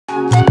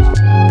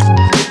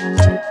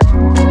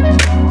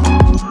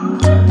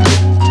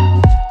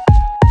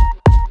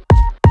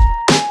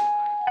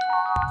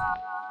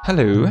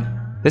Hello,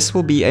 this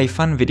will be a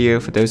fun video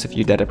for those of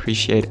you that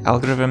appreciate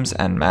algorithms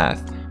and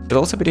math. We'll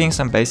also be doing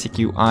some basic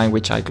UI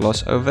which I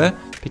gloss over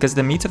because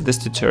the meat of this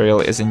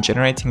tutorial is in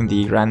generating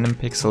the random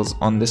pixels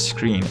on the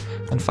screen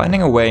and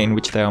finding a way in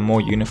which they are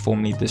more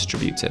uniformly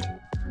distributed.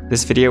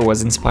 This video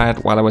was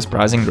inspired while I was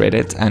browsing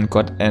Reddit and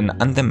got an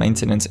under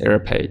maintenance error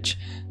page.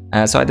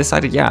 So I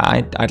decided,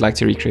 I'd like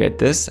to recreate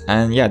this,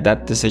 and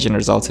that decision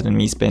resulted in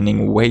me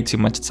spending way too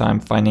much time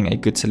finding a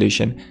good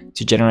solution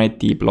to generate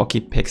the blocky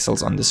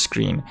pixels on the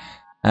screen.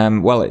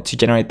 To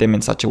generate them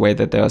in such a way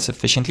that they are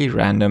sufficiently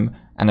random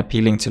and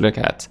appealing to look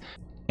at.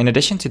 In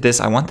addition to this,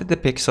 I wanted the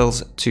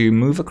pixels to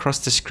move across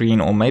the screen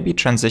or maybe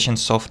transition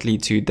softly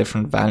to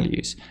different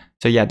values.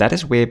 So that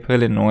is where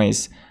Perlin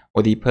Noise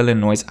or the Perlin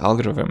Noise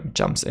algorithm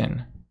jumps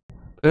in.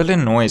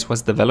 Perlin Noise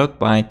was developed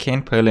by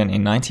Ken Perlin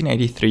in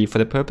 1983 for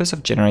the purpose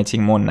of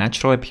generating more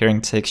natural appearing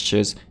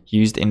textures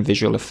used in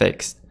visual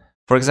effects.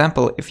 For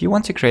example, if you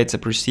want to create a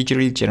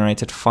procedurally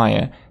generated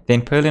fire,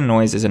 then Perlin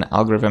Noise is an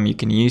algorithm you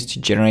can use to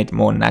generate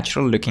more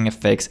natural looking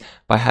effects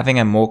by having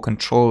a more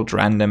controlled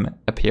random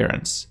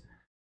appearance.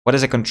 What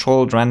is a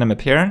controlled random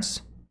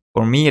appearance?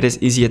 For me, it is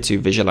easier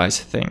to visualize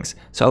things,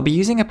 so I'll be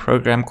using a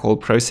program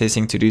called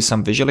Processing to do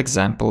some visual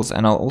examples,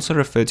 and I'll also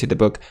refer to the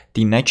book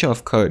The Nature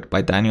of Code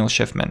by Daniel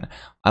Schiffman.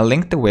 I'll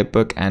link the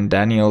webbook and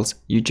Daniel's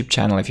YouTube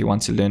channel if you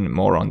want to learn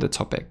more on the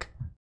topic.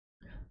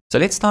 So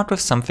let's start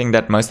with something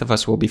that most of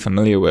us will be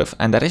familiar with,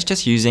 and that is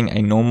just using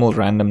a normal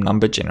random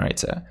number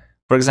generator.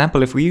 For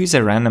example, if we use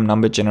a random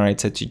number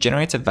generator to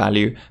generate a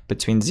value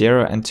between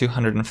 0 and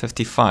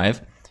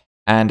 255,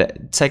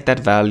 and take that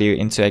value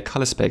into a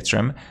color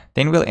spectrum,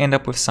 then we'll end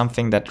up with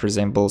something that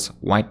resembles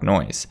white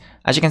noise.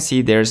 As you can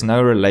see, there is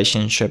no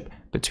relationship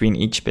between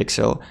each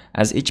pixel,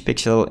 as each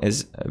pixel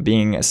is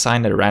being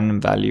assigned a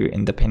random value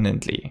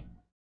independently.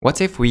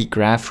 What if we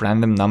graph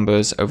random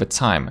numbers over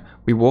time?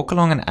 We walk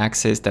along an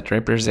axis that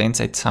represents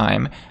a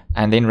time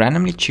and then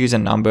randomly choose a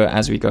number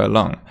as we go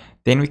along.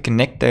 Then we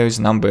connect those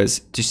numbers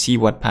to see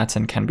what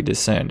pattern can be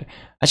discerned.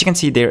 As you can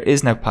see, there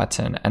is no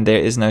pattern and there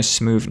is no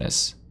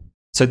smoothness.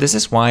 So this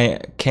is why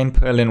Ken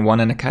Perlin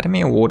won an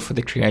Academy Award for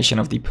the creation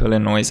of the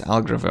Perlin Noise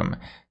algorithm.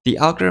 The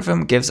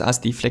algorithm gives us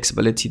the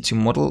flexibility to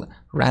model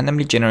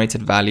randomly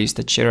generated values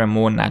that share a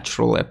more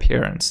natural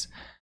appearance.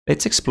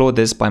 Let's explore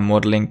this by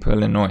modeling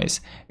Perlin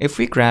Noise. If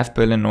we graph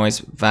Perlin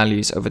Noise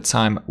values over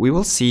time, we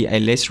will see a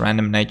less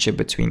random nature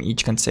between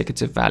each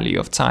consecutive value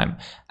of time,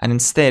 and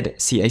instead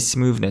see a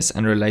smoothness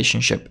and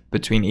relationship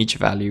between each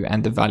value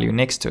and the value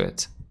next to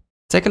it.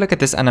 Take a look at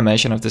this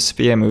animation of the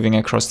sphere moving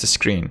across the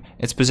screen.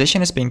 Its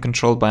position is being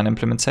controlled by an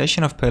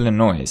implementation of Perlin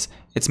Noise.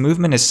 Its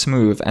movement is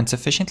smooth and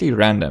sufficiently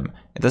random.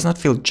 It does not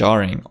feel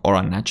jarring or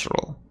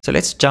unnatural. So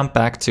let's jump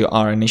back to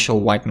our initial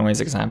white noise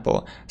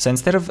example. So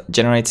instead of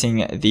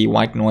generating the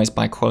white noise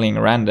by calling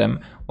random,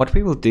 what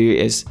we will do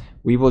is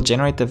we will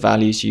generate the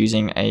values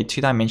using a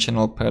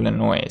two-dimensional Perlin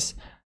Noise.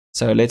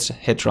 So let's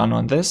hit run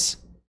on this.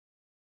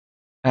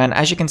 And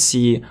as you can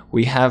see,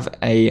 we have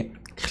a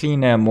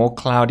cleaner, more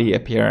cloudy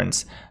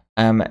appearance.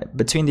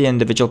 Between the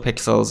individual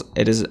pixels,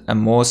 it is a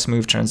more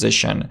smooth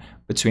transition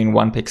between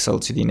one pixel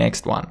to the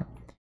next one.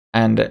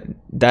 And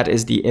that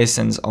is the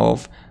essence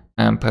of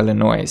Perlin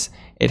Noise.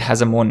 It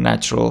has a more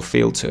natural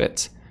feel to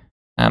it.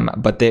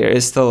 But there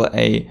is still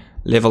a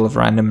level of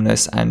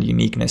randomness and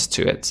uniqueness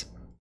to it.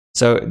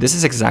 So this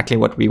is exactly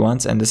what we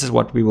want, and this is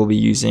what we will be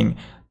using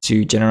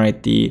to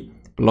generate the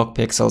block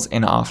pixels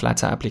in our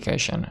Flutter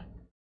application.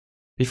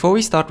 Before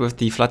we start with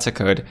the Flutter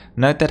code,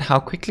 note that how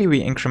quickly we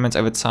increment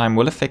over time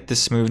will affect the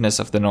smoothness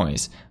of the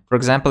noise. For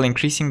example,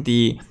 increasing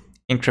the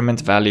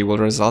increment value will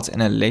result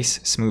in a less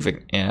smooth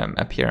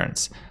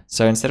appearance.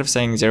 So instead of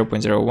saying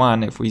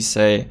 0.01, if we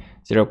say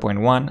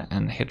 0.1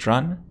 and hit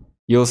run,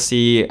 you'll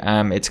see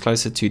it's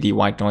closer to the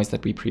white noise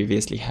that we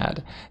previously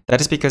had.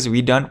 That is because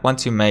we don't want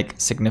to make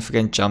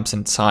significant jumps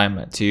in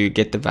time to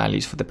get the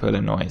values for the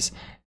Perlin Noise.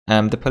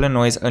 The Perlin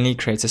Noise only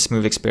creates a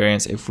smooth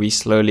experience if we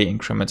slowly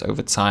increment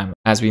over time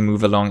as we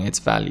move along its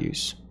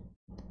values.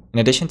 In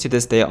addition to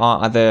this, there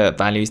are other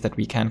values that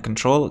we can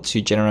control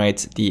to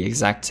generate the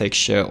exact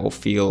texture or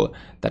feel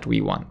that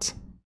we want.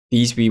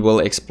 These we will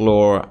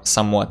explore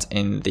somewhat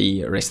in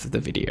the rest of the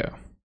video.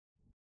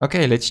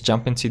 Okay, let's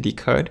jump into the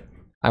code.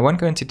 I won't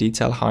go into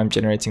detail how I'm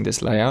generating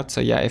this layout, so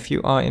if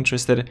you are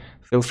interested,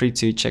 feel free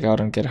to check out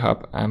on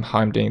GitHub how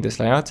I'm doing this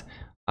layout.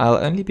 I'll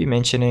only be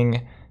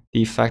mentioning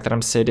the fact that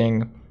I'm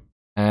setting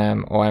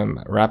or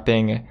I'm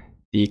wrapping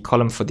the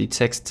column for the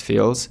text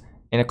fields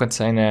in a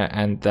container,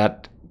 and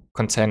that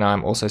container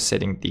I'm also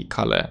setting the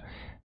color,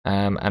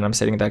 and I'm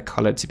setting that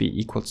color to be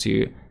equal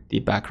to the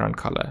background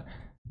color.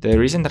 The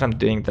reason that I'm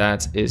doing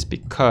that is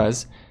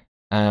because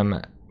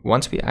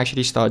once we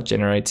actually start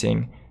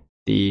generating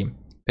the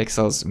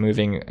pixels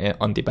moving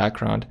on the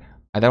background,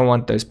 I don't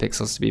want those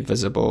pixels to be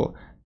visible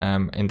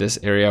in this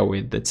area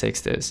where the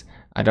text is.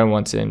 I don't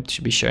want them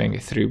to be showing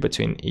through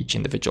between each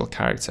individual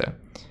character.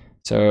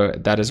 So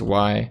that is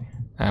why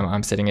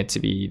I'm setting it to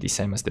be the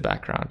same as the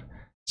background.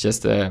 It's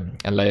just a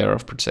layer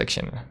of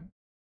protection.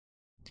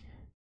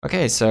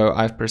 Okay, so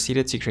I've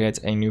proceeded to create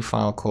a new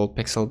file called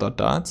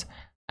pixel.dart.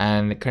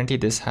 And currently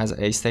this has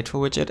a stateful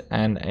widget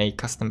and a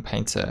custom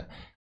painter.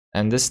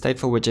 And this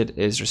stateful widget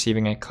is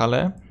receiving a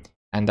color,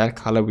 and that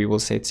color we will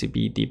set to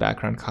be the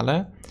background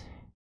color.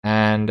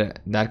 And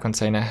that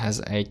container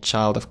has a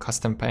child of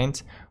custom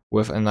paint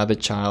with another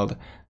child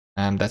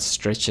that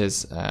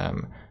stretches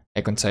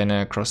a container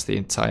across the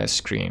entire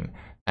screen.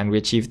 And we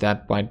achieve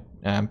that by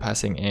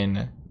passing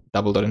in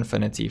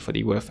double.infinity for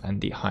the width and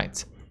the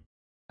height.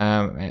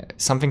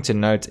 Something to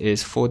note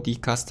is for the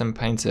custom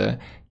painter,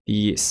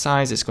 the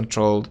size is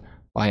controlled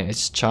by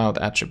its child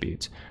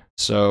attribute.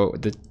 So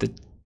the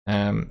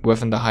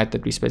width and the height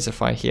that we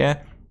specify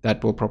here,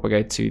 that will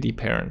propagate to the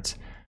parent.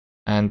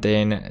 And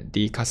then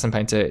the custom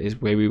painter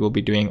is where we will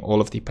be doing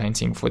all of the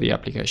painting for the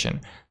application.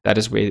 That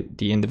is where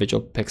the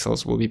individual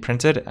pixels will be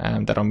printed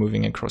that are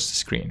moving across the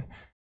screen.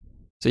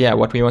 So yeah,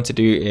 what we want to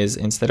do is,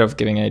 instead of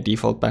giving a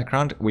default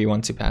background, we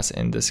want to pass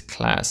in this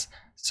class.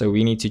 So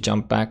we need to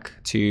jump back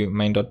to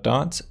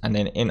main.dart, and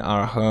then in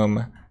our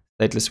home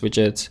stateless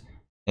widget,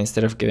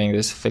 instead of giving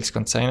this fixed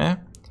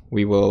container,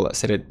 we will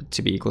set it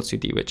to be equal to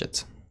the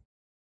widget.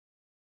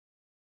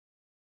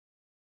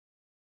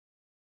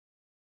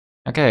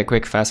 Okay, a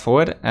quick fast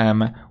forward.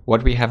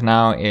 What we have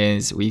now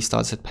is we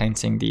started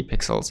painting the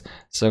pixels.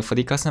 So for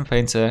the custom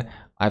painter,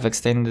 I've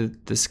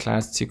extended this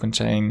class to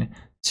contain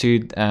three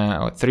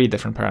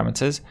different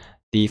parameters.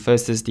 The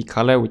first is the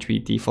color, which we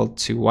default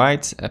to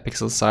white, a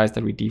pixel size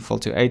that we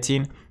default to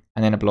 18,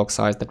 and then a block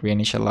size that we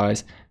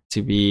initialize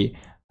to be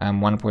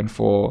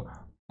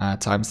 1.4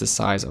 times the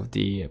size of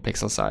the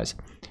pixel size.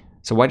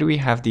 So why do we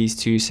have these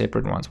two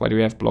separate ones? Why do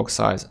we have block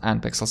size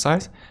and pixel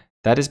size?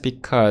 That is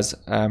because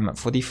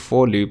for the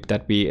for loop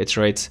that we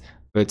iterate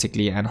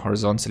vertically and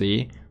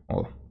horizontally,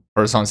 or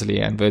horizontally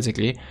and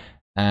vertically,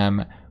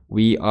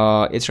 we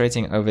are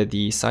iterating over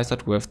the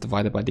size.width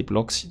divided by the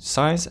block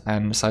size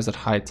and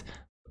size.height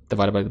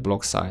divided by the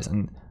block size.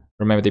 And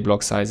remember, the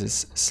block size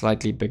is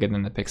slightly bigger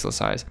than the pixel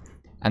size.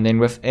 And then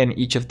within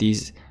each of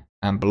these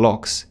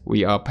blocks,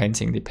 we are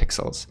painting the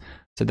pixels.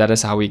 So that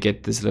is how we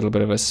get this little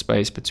bit of a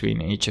space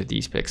between each of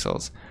these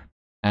pixels.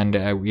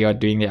 And we are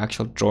doing the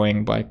actual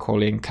drawing by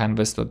calling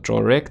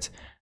canvas.drawRect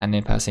and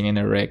then passing in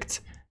a rect,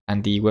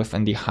 and the width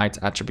and the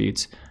height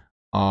attributes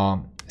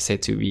are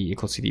set to be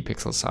equal to the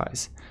pixel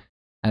size.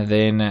 And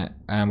then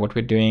what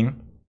we're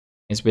doing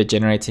is we're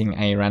generating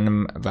a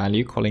random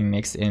value calling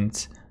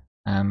nextInt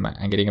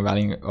and getting a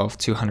value of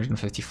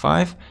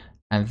 255,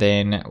 and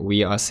then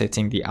we are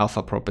setting the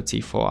alpha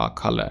property for our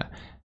color,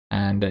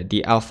 and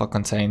the alpha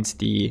contains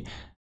the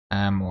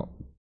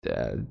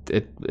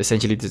it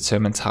essentially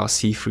determines how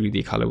see-through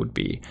the color would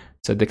be.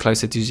 So the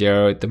closer to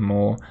 0, the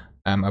more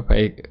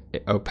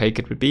opaque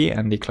it would be,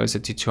 and the closer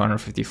to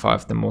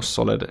 255, the more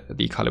solid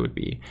the color would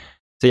be.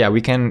 So yeah, we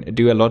can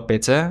do a lot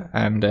better,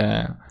 and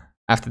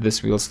after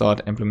this we'll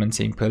start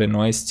implementing Perlin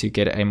Noise to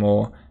get a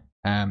more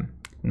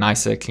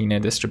nicer, cleaner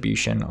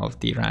distribution of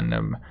the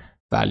random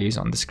values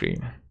on the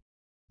screen.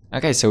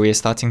 Okay, so we are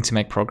starting to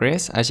make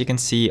progress. As you can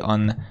see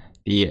on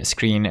the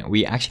screen,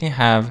 we actually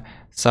have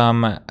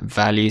some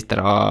values that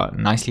are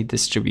nicely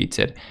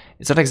distributed.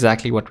 It's not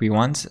exactly what we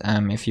want.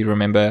 If you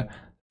remember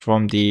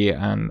from the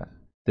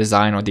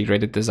design or the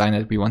graded design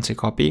that we want to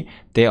copy,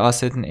 there are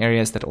certain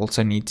areas that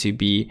also need to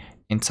be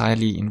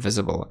entirely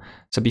invisible.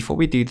 So before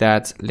we do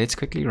that, let's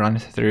quickly run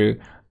through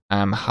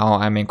how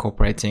I'm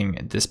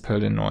incorporating this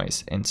Perlin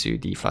Noise into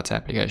the Flutter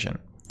application.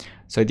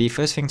 So the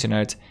first thing to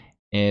note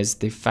is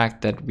the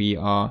fact that we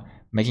are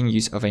making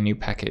use of a new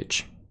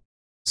package.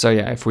 So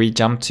yeah, if we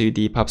jump to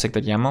the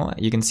pubsec.yaml,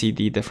 you can see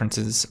the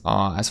differences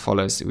are as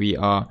follows. We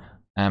are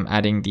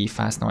adding the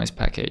fast noise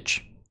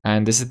package,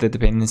 and this is the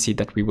dependency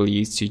that we will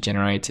use to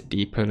generate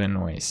the Perlin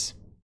Noise.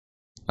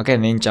 Okay,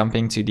 and then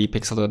jumping to the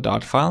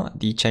pixel.dart file,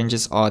 the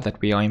changes are that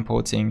we are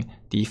importing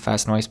the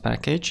fast noise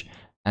package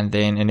and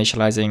then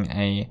initializing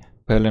a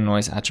Perlin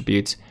Noise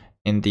attribute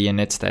in the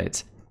init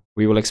state.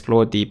 We will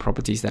explore the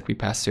properties that we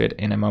pass to it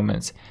in a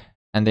moment.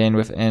 And then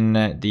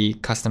within the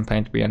custom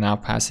paint, we are now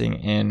passing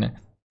in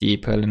the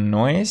Perlin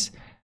Noise,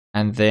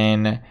 and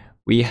then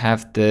we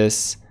have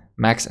this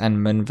max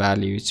and min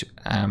values,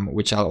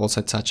 which I'll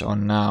also touch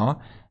on now.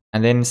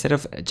 And then instead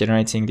of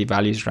generating the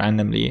values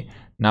randomly,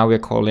 now we're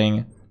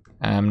calling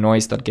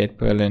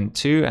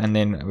noise.getPerlin2, and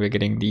then we're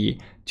getting the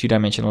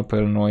two-dimensional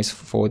Perlin Noise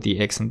for the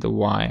x and the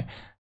y.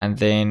 And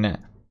then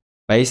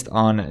based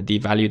on the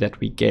value that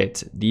we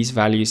get, these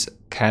values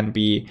can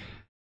be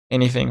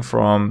anything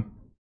from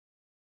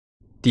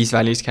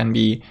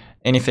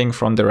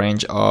the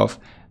range of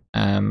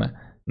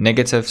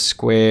negative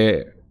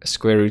square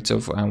root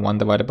of 1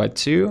 divided by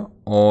 2,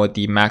 or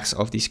the max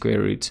of the square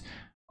root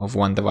of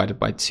 1 divided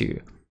by 2.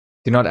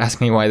 Do not ask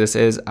me why this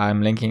is.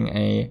 I'm linking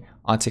a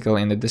article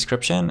in the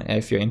description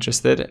if you're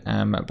interested.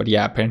 But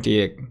yeah,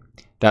 apparently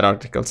that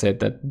article said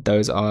that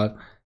those are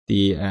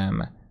the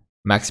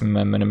maximum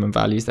and minimum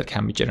values that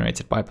can be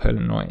generated by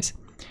Perlin Noise.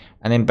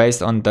 And then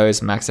based on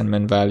those max and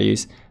min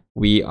values,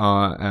 we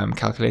are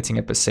calculating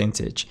a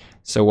percentage.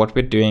 So what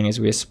we're doing is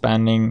we're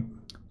spanning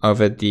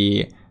over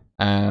the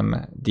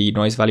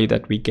noise value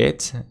that we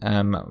get,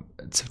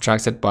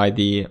 subtracted by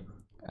the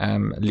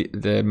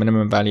the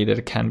minimum value that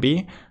it can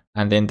be,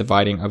 and then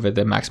dividing over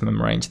the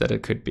maximum range that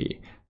it could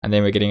be. And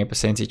then we're getting a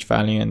percentage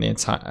value and then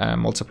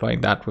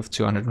multiplying that with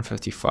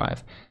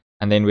 255.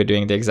 And then we're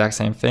doing the exact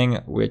same thing.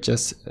 We're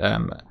just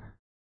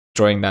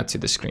drawing that to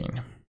the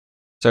screen.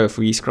 So if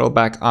we scroll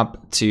back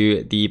up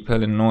to the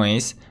Perlin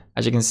Noise,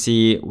 as you can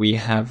see, we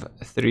have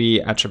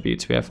 3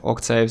 attributes. We have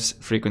octaves,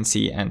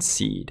 frequency, and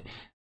seed.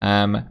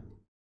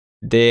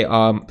 There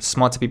are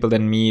smarter people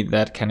than me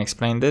that can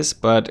explain this,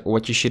 but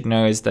what you should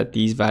know is that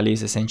these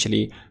values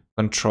essentially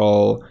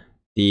control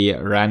the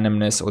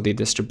randomness or the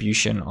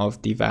distribution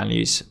of the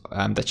values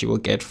that you will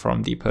get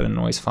from the Perlin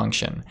Noise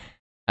function.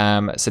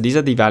 So these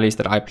are the values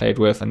that I played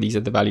with, and these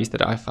are the values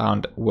that I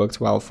found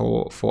worked well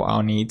for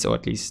our needs, or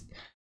at least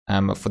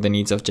for the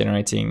needs of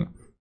generating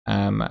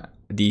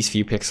these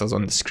few pixels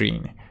on the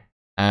screen.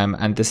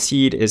 And the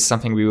seed is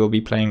something we will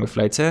be playing with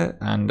later,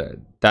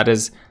 and that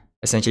is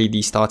essentially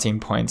the starting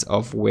point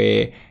of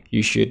where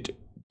you should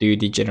do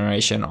the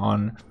generation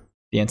on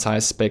the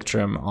entire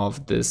spectrum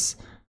of this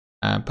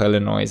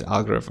Perlin Noise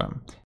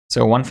algorithm.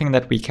 So one thing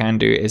that we can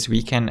do is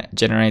we can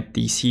generate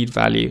the seed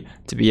value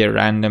to be a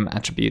random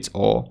attribute,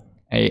 or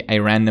a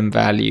random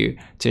value,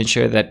 to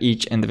ensure that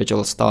each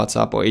individual starts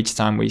up, or each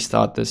time we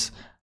start this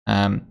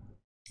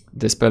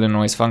this Perlin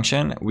Noise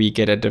function, we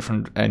get a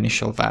different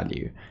initial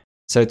value.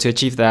 So to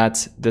achieve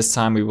that, this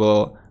time we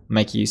will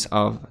make use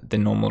of the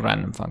normal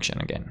random function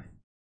again.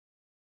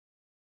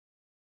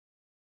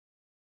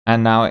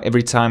 And now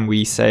every time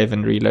we save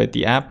and reload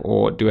the app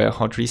or do a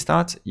hot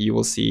restart, you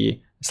will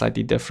see a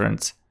slightly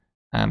different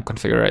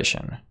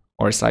configuration,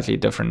 or a slightly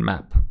different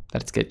map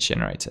that gets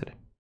generated.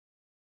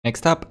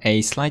 Next up,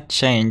 a slight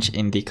change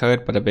in the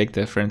code, but a big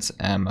difference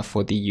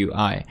for the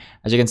UI.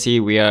 As you can see,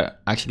 we are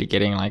actually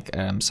getting like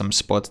some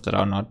spots that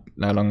are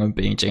no longer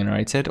being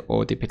generated,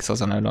 or the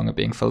pixels are no longer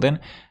being filled in.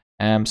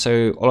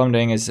 So all I'm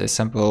doing is a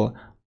simple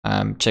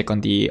check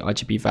on the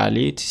RGB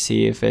value to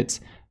see if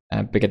it's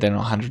bigger than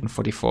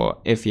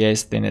 144. If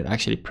yes, then it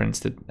actually prints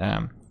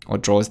the or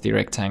draws the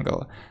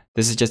rectangle.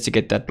 This is just to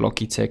get that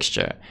blocky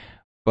texture.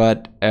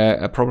 But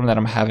a problem that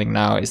I'm having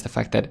now is the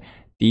fact that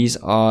these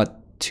are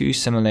too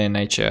similar in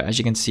nature. As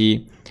you can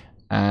see,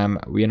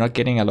 we are not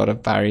getting a lot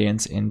of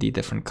variance in the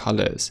different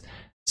colors.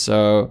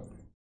 So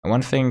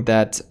one thing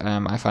that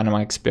I found in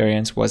my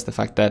experience was the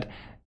fact that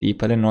the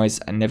Perlin Noise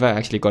never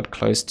actually got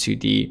close to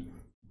the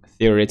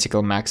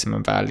theoretical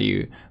maximum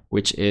value,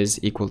 which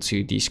is equal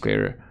to the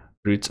square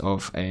root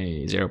of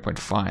a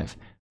 0.5,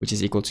 which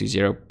is equal to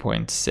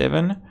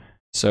 0.7.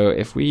 So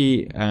if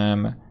we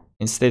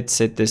instead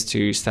set this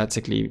to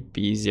statically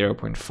be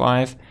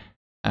 0.5,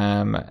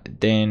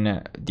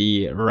 then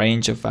the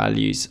range of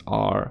values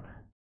are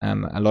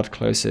a lot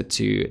closer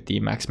to the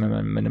maximum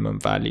and minimum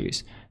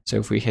values. So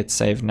if we hit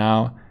save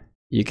now,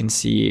 you can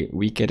see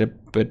we get a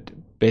bit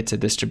better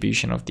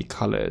distribution of the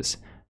colors.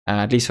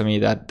 At least for me,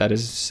 that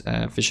is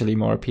visually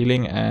more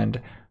appealing, and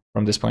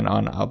from this point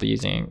on, I'll be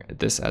using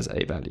this as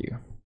a value.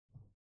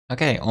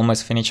 Okay,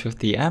 almost finished with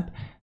the app.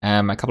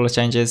 A couple of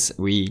changes.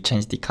 We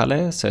changed the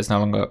color, so it's no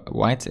longer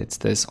white, it's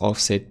this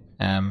offset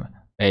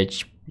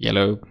beige,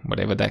 yellow,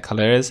 whatever that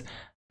color is.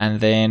 And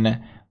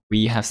then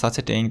we have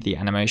started doing the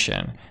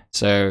animation.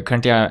 So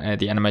currently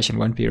the animation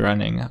won't be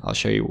running. I'll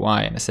show you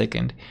why in a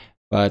second.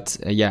 But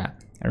yeah,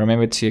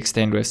 remember to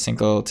extend with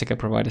single ticket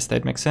provider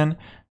state mixin,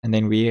 and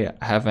then we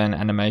have an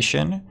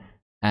animation,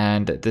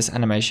 and this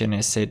animation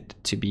is set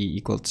to be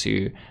equal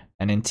to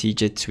an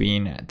integer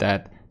tween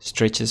that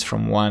stretches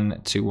from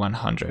 1 to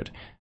 100.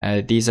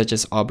 These are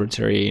just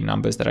arbitrary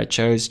numbers that I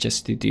chose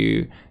just to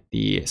do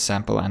the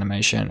sample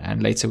animation,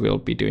 and later we'll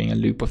be doing a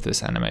loop of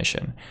this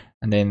animation.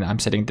 And then I'm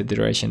setting the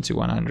duration to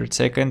 100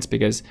 seconds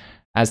because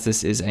as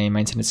this is a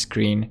maintenance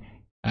screen,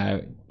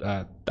 I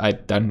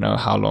don't know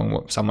how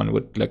long someone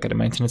would look at a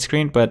maintenance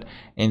screen, but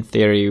in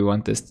theory we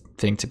want this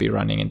thing to be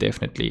running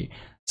indefinitely.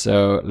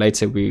 So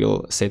later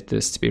we'll set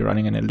this to be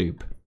running in a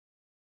loop.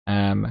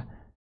 And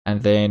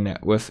then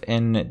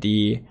within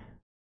the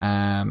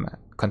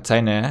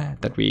container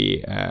that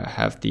we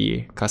have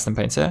the custom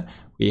painter,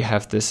 we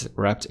have this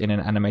wrapped in an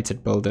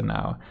animated builder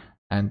now,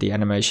 and the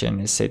animation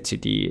is set to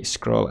the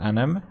scroll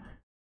anim,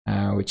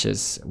 which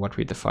is what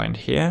we defined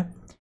here.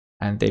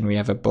 And then we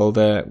have a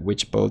builder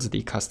which builds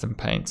the custom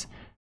paint,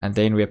 and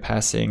then we're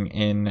passing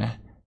in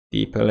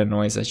the Perlin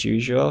Noise as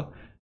usual,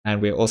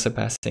 and we're also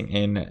passing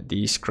in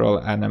the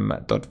scroll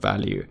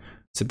anim.value.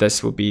 So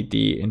this will be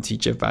the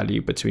integer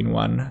value between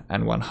 1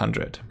 and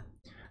 100.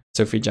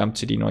 So if we jump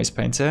to the noise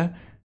painter,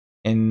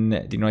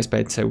 in the noise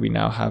painter we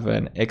now have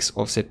an X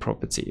offset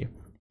property,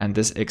 and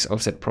this X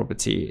offset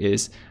property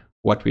is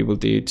what we will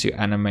do to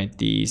animate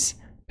these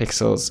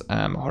pixels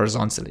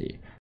horizontally.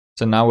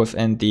 So now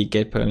within the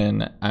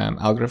getPerlin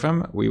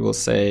algorithm, we will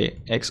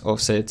say X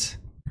offset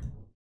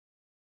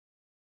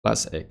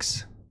plus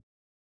X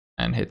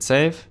and hit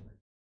save,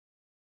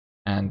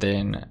 and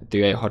then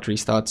do a hot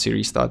restart to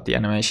restart the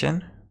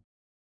animation.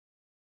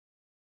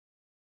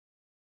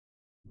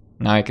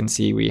 Now you can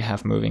see we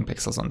have moving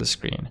pixels on the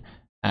screen,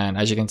 and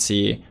as you can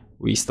see,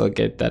 we still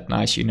get that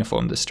nice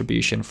uniform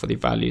distribution for the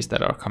values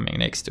that are coming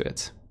next to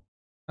it.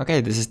 Okay,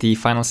 this is the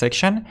final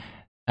section.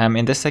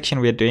 In this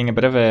section, we are doing a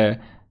bit of a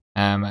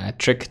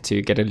trick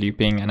to get a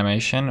looping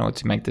animation, or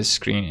to make the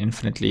screen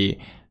infinitely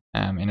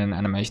in an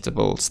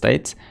animatable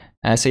state.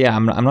 So yeah,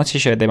 I'm not too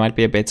sure. There might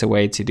be a better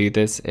way to do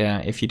this.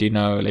 If you do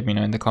know, let me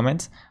know in the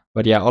comments.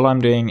 But yeah, all I'm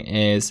doing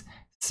is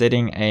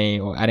setting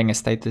or adding a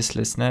status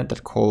listener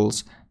that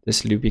calls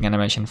this looping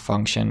animation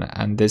function,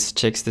 and this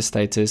checks the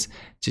status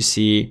to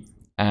see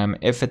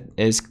if it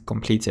is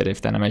completed.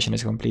 If the animation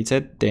is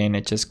completed, then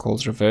it just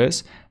calls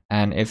reverse,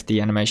 and if the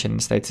animation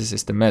status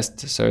is dismissed,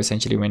 so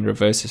essentially when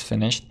reverse is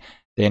finished,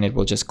 then it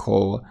will just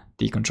call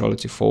the controller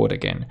to forward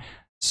again.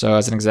 So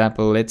as an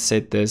example, let's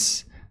set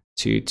this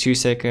to 2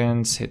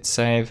 seconds, hit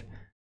save,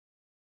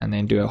 and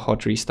then do a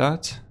hot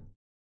restart.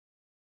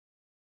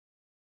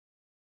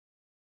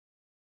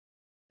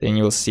 Then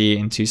you'll see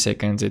in 2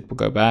 seconds it will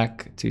go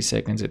back, 2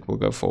 seconds it will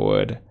go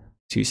forward,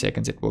 2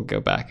 seconds it will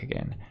go back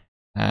again.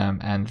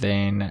 And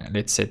then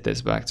let's set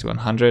this back to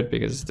 100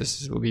 because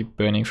this will be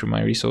burning through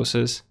my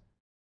resources.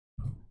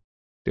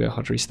 Do a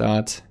hot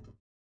restart.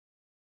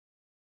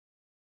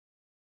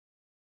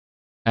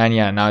 And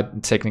yeah, now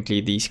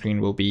technically the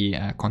screen will be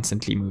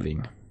constantly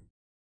moving.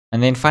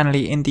 And then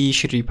finally, in the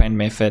should repaint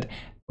method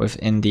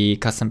within the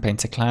custom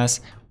painter class,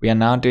 we are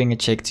now doing a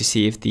check to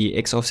see if the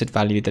X offset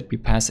value that we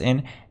pass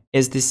in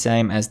is the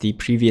same as the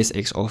previous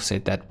X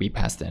offset that we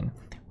passed in.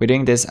 We're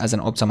doing this as an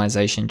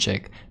optimization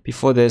check.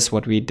 Before this,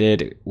 what we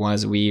did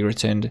was we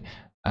returned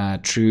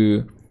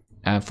true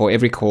for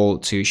every call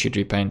to should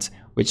repaint,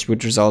 which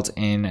would result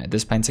in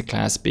this painter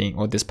class being,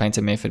 or this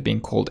painter method being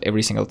called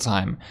every single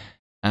time.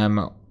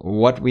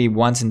 What we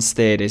want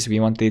instead is we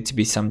want there to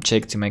be some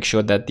check to make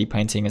sure that the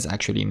painting is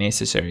actually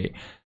necessary.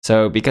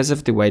 So because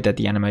of the way that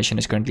the animation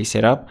is currently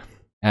set up,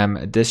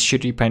 this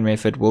should repaint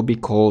method will be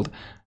called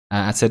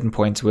at certain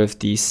points with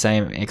the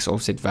same X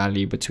offset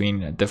value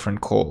between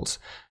different calls.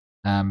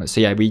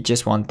 So yeah, we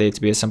just want there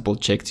to be a simple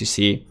check to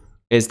see,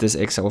 is this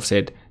X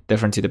offset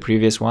different to the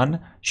previous one?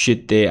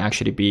 Should there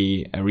actually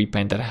be a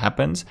repaint that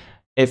happens?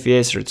 If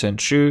yes, return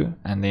true,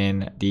 and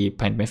then the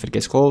paint method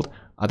gets called.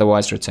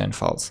 Otherwise, return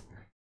false.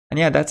 And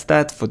yeah, that's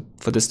that for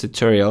this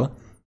tutorial.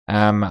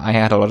 I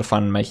had a lot of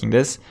fun making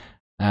this.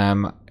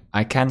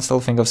 I can still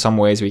think of some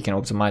ways we can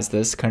optimize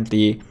this.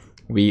 Currently,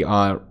 we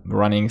are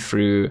running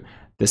through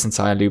this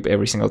entire loop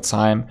every single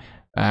time.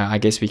 I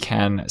guess we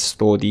can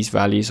store these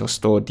values, or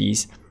store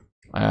these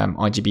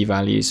RGB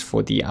values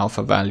for the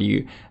alpha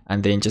value,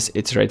 and then just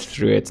iterate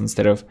through it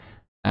instead of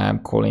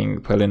calling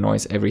Perlin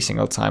Noise every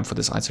single time for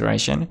this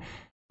iteration.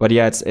 But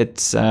yeah,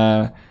 it's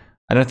I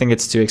don't think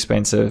it's too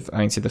expensive,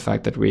 owing to the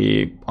fact that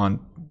we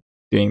aren't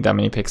doing that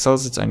many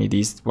pixels. It's only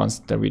these ones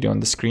that we do on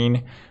the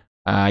screen.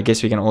 I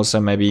guess we can also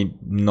maybe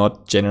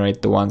not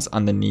generate the ones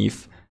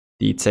underneath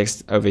the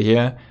text over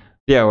here.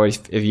 Yeah, or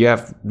if you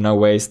have no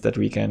ways that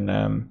we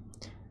can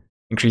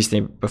increase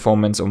the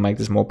performance or make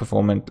this more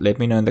performant, let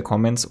me know in the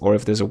comments. Or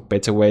if there's a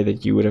better way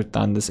that you would have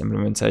done this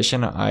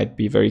implementation, I'd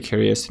be very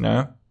curious to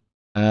know.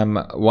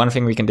 One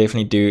thing we can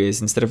definitely do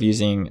is, instead of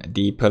using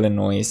the Perlin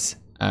Noise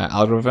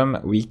algorithm,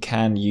 we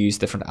can use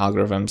different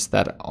algorithms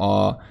that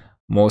are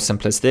more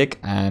simplistic,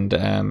 and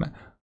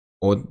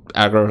or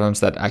algorithms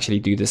that actually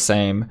do the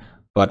same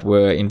but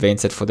were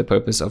invented for the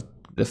purpose of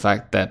the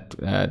fact that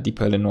the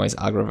Perlin Noise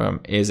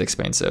algorithm is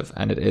expensive,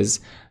 and it is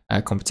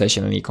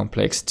computationally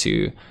complex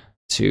to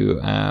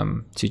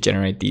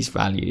generate these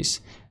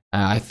values.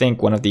 I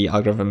think one of the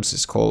algorithms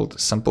is called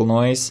Simple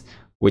Noise,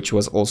 which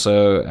was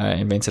also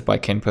invented by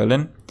Ken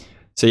Perlin.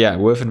 So yeah,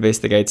 worth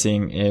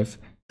investigating if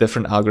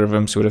different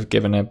algorithms would have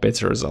given a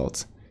better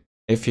result.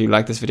 If you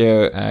like this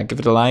video, give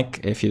it a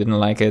like. If you didn't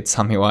like it,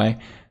 tell me why.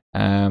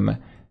 And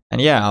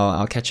yeah,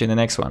 I'll catch you in the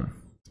next one.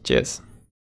 Cheers.